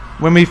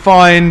when we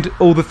find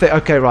all the things.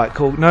 Okay, right,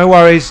 cool. No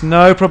worries,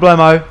 no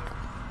problemo.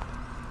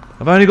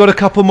 I've only got a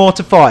couple more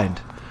to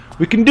find.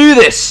 We can do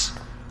this!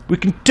 We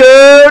can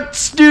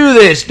totes do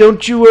this.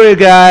 Don't you worry,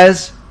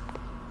 guys.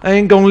 I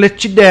ain't gonna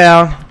let you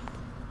down.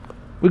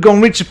 We're gonna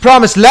reach the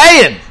promised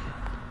land.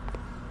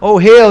 Oh,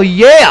 hell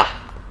yeah.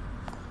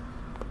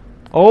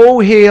 Oh,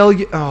 hell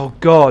yeah. Oh,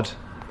 God.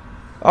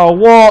 Oh,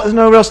 what? There's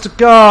nowhere else to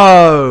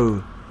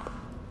go.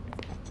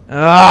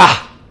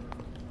 Ah.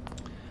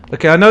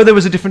 Okay, I know there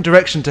was a different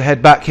direction to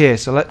head back here,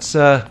 so let's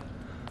head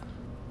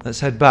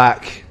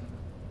back.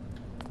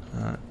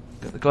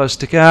 Get the glow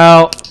stick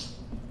out.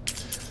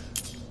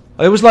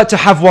 I always like to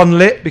have one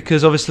lit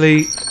because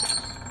obviously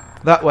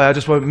that way I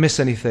just won't miss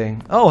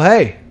anything. Oh,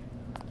 hey.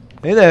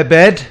 Hey there,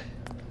 bed.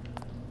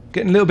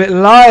 Getting a little bit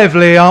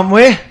lively, aren't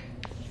we?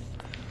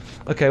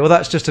 Okay, well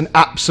that's just an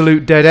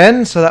absolute dead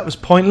end, so that was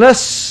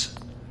pointless.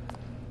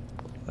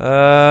 What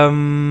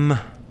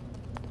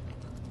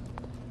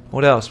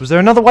else? Was there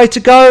another way to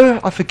go?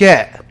 I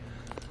forget.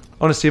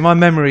 Honestly, my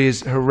memory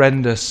is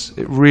horrendous.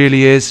 It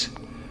really is.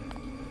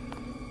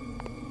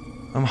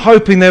 I'm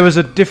hoping there was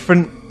a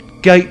different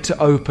gate to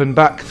open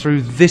back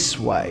through this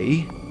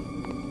way.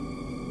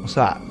 What's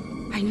that?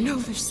 I know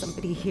there's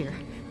somebody here.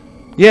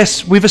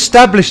 Yes, we've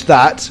established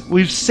that.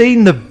 We've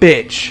seen the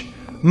bitch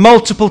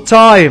multiple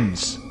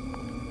times.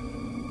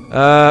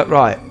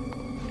 Right.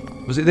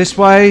 Was it this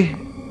way?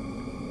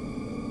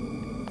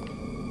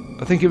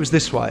 I think it was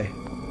this way.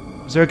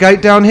 Is there a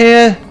gate down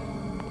here?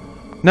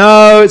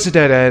 No, it's a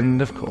dead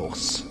end, of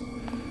course.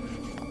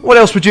 What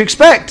else would you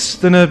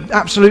expect than an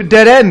absolute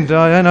dead end?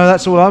 I don't know,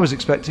 that's all I was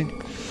expecting.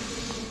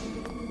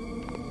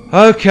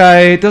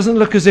 Okay, it doesn't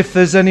look as if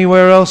there's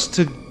anywhere else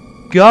to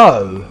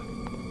go.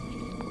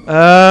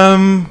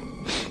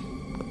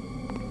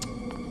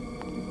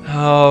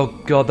 Oh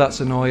god, that's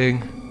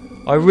annoying.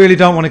 I really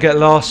don't want to get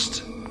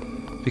lost,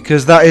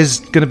 because that is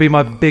going to be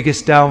my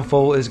biggest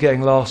downfall, is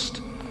getting lost.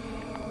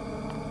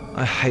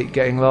 I hate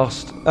getting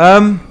lost.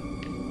 What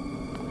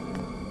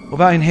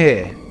about in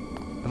here?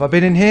 Have I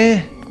been in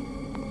here?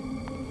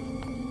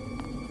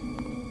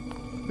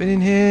 Been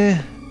in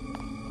here?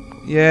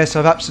 Yes,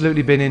 I've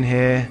absolutely been in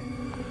here.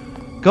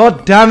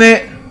 God damn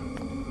it!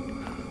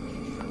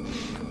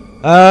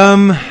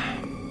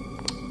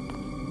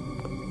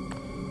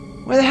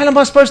 Where the hell am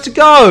I supposed to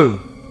go?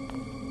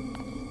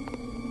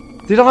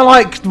 Did I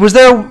like... Was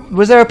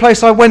there a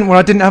place I went where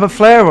I didn't have a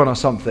flare on or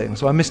something,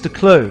 so I missed a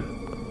clue?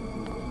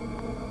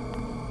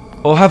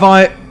 Or have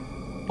I...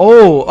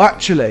 Oh,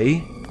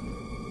 actually...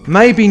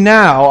 Maybe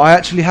now I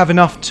actually have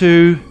enough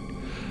to...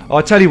 Oh,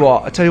 I tell you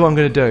what I'm going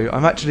to do.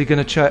 I'm actually going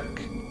to check...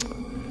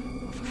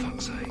 Oh, for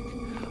fuck's sake.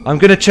 I'm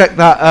going to check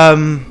that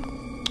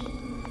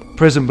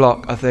prison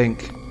block, I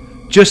think.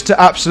 Just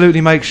to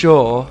absolutely make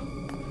sure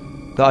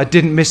that I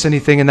didn't miss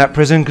anything in that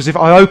prison. Because if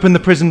I open the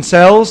prison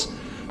cells...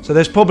 So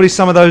there's probably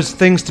some of those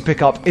things to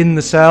pick up in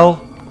the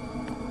cell.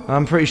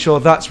 I'm pretty sure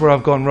that's where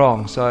I've gone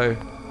wrong. So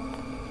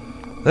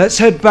let's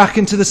head back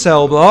into the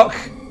cell block.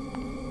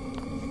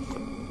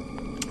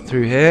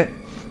 Through here.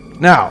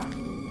 Now,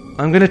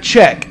 I'm going to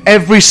check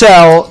every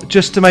cell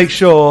just to make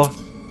sure.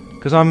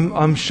 Because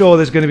I'm sure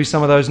there's going to be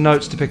some of those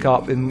notes to pick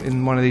up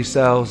in one of these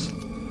cells.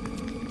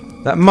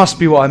 That must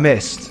be what I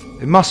missed.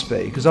 It must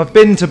be. Because I've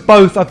been to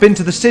both. I've been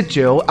to the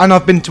sigil and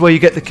I've been to where you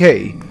get the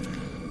key.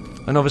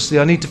 And obviously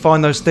I need to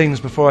find those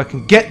things before I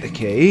can get the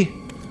key.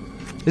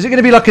 Is it going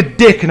to be like a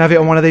dick and have it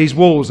on one of these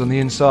walls on the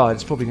inside?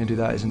 It's probably going to do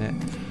that, isn't it?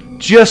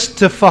 Just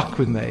to fuck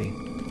with me.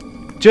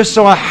 Just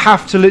so I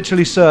have to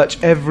literally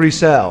search every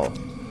cell.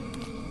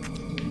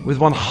 With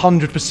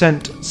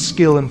 100%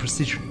 skill and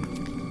precision.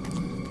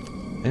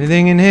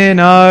 Anything in here?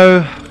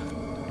 No.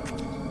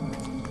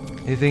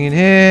 Anything in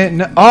here?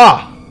 No.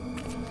 Ah!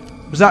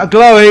 Was that a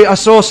glowy? I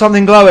saw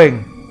something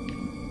glowing.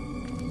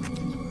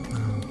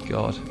 Oh,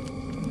 God.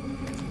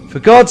 For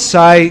God's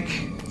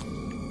sake.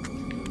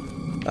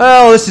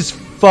 Oh, this is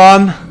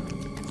fun.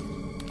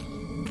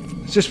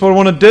 It's just what I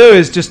want to do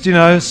is just, you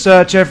know,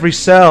 search every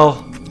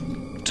cell.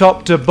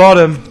 Top to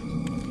bottom.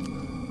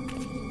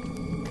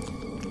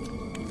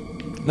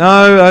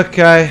 No,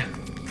 okay.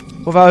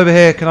 What about over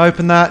here? Can I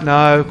open that?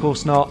 No, of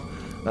course not.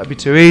 That'd be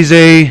too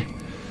easy.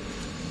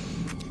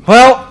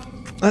 Well,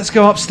 let's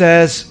go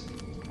upstairs.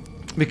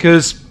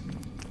 Because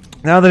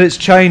now that it's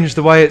changed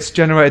the way it's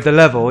generated the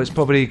level, it's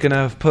probably going to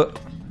have put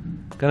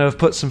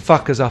some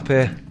fuckers up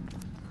here.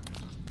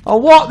 Oh,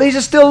 what? These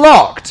are still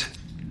locked?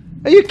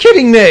 Are you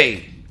kidding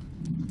me?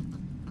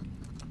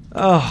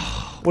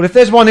 Oh, well, if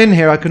there's one in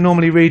here, I can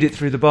normally read it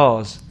through the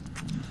bars.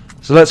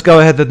 So let's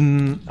go ahead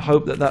and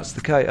hope that that's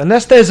the case.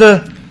 Unless there's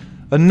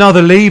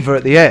another lever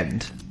at the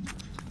end.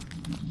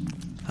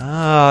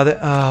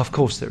 Ah, of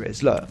course there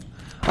is. Look,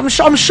 I'm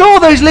sure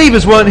those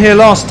levers weren't here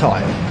last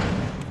time.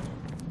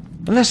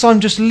 Unless I'm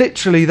just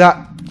literally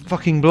that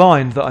fucking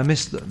blind that I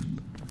missed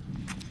them.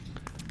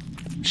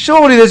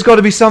 Surely there's got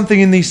to be something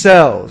in these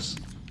cells.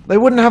 They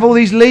wouldn't have all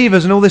these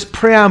levers and all this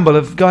preamble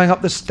of going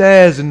up the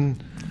stairs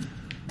and...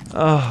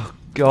 Oh,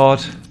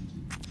 God.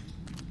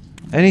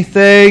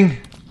 Anything?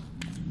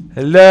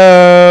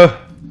 Hello?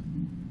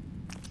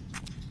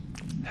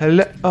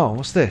 Hello? Oh,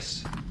 what's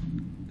this?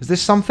 Is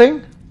this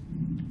something?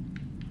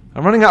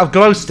 I'm running out of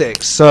glow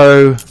sticks,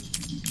 so...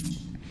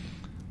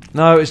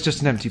 No, it's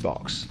just an empty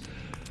box.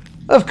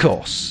 Of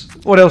course.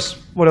 What else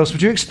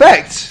would you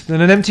expect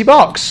than an empty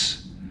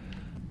box?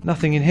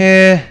 Nothing in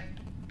here.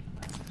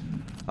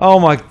 Oh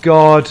my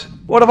god.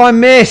 What have I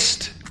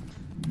missed?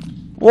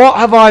 What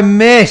have I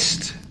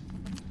missed?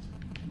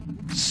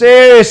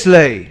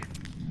 Seriously.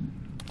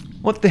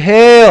 What the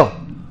hell?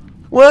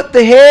 What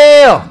the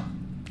hell?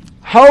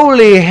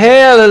 Holy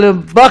hell, a little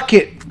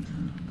bucket.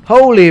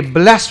 Holy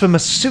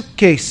blasphemous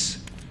suitcase.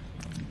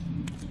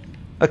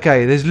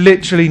 Okay, there's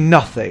literally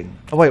nothing.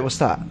 Oh wait, what's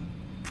that?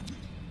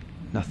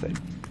 Nothing.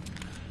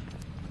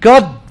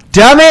 God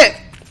damn it!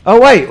 Oh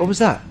wait, what was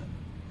that?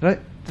 Did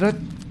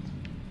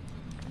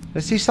I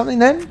see something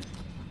then?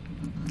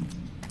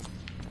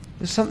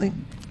 There's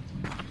something.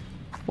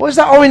 What is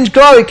that orange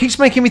glow? It keeps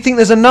making me think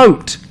there's a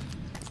note.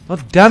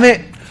 God damn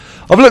it.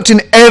 I've looked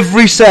in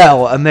every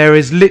cell and there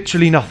is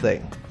literally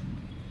nothing.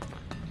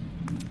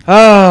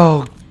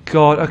 Oh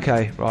god,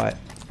 okay, right.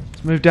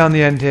 Let's move down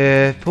the end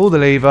here. Pull the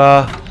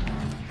lever.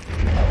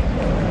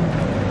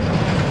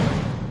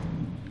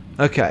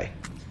 Okay.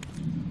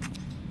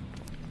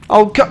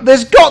 Oh,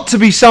 there's got to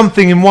be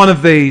something in one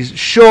of these,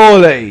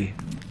 surely.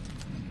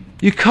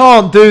 You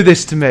can't do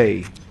this to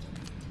me.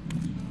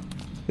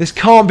 This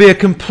can't be a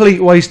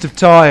complete waste of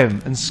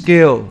time and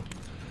skill.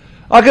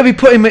 I could be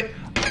putting me...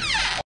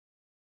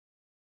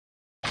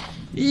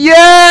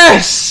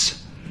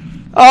 Yes!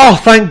 Oh,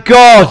 thank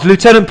God!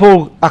 Lieutenant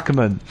Paul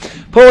Ackerman.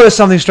 Paul, there's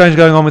something strange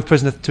going on with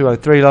prisoner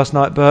 203 last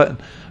night, Bert.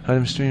 Heard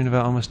him screaming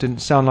about almost didn't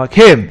sound like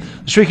him.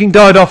 The shrieking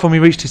died off when we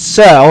reached his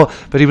cell,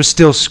 but he was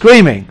still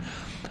screaming.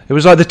 It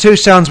was like the two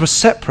sounds were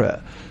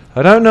separate.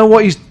 I don't know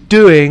what he's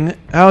doing,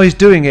 how he's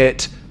doing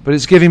it, but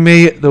it's giving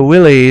me the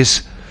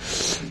willies.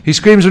 He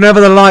screams whenever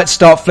the lights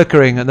start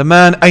flickering, and the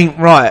man ain't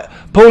right.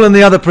 Paul and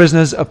the other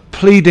prisoners are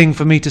pleading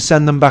for me to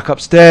send them back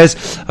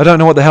upstairs. I don't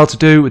know what the hell to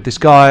do with this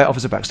guy,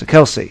 Officer Baxter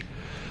Kelsey.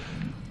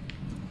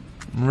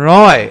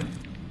 Right.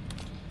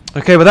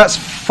 Okay, well that's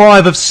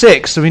 5 of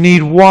 6, so we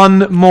need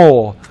one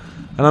more.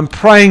 And I'm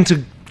praying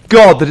to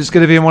God that it's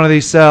going to be in one of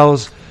these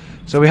cells,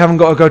 so we haven't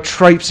got to go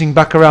traipsing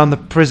back around the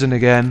prison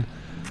again.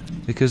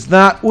 Because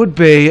that would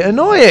be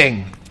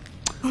annoying.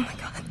 Oh my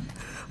god.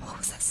 What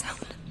was that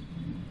sound?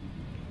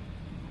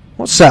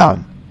 What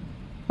sound?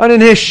 I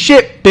didn't hear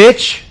shit,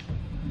 bitch!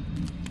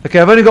 Okay,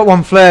 I've only got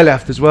one flare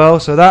left as well,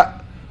 so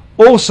that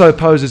also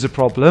poses a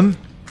problem.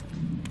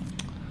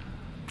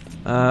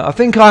 I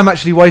think I'm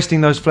actually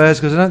wasting those flares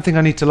because I don't think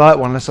I need to light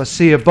one unless I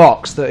see a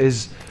box that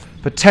is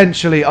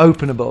potentially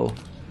openable.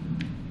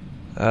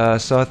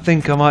 So I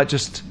think I might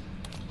just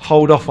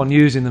hold off on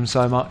using them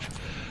so much.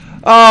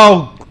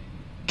 Oh,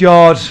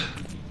 God.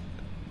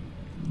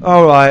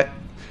 Alright.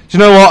 Do you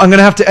know what? I'm going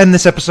to have to end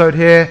this episode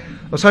here.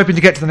 I was hoping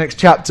to get to the next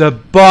chapter,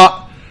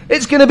 but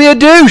it's going to be a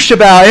douche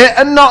about it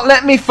and not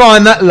let me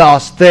find that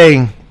last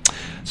thing.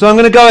 So I'm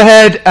going to go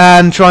ahead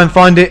and try and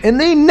find it in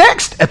the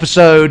next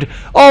episode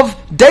of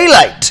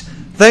Daylight.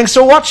 Thanks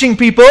for watching,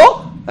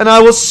 people, and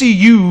I will see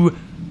you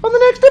on the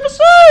next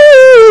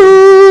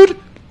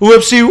episode.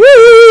 Whoopsie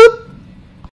whoop.